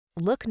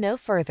Look no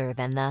further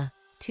than the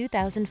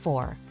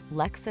 2004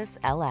 Lexus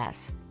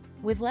LS.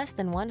 With less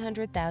than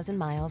 100,000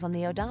 miles on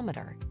the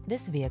odometer,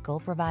 this vehicle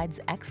provides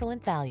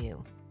excellent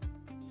value.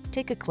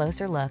 Take a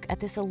closer look at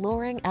this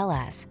alluring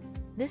LS.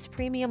 This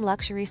premium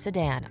luxury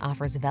sedan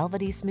offers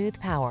velvety smooth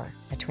power,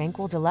 a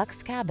tranquil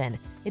deluxe cabin,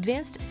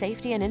 advanced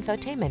safety and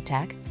infotainment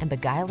tech, and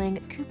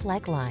beguiling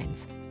coupe-like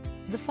lines.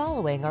 The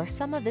following are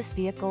some of this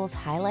vehicle's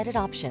highlighted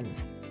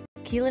options: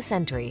 keyless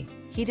entry,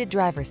 heated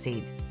driver's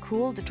seat,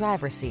 cooled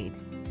driver's seat,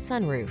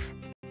 sunroof,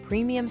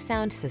 premium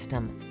sound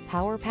system,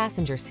 power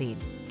passenger seat,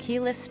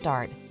 keyless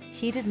start,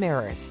 heated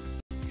mirrors,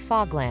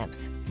 fog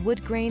lamps,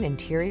 wood grain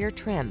interior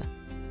trim.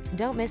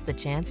 Don't miss the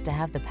chance to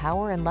have the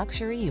power and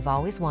luxury you've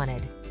always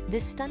wanted.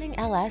 This stunning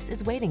LS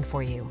is waiting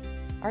for you.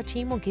 Our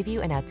team will give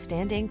you an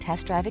outstanding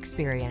test drive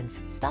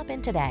experience. Stop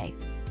in today.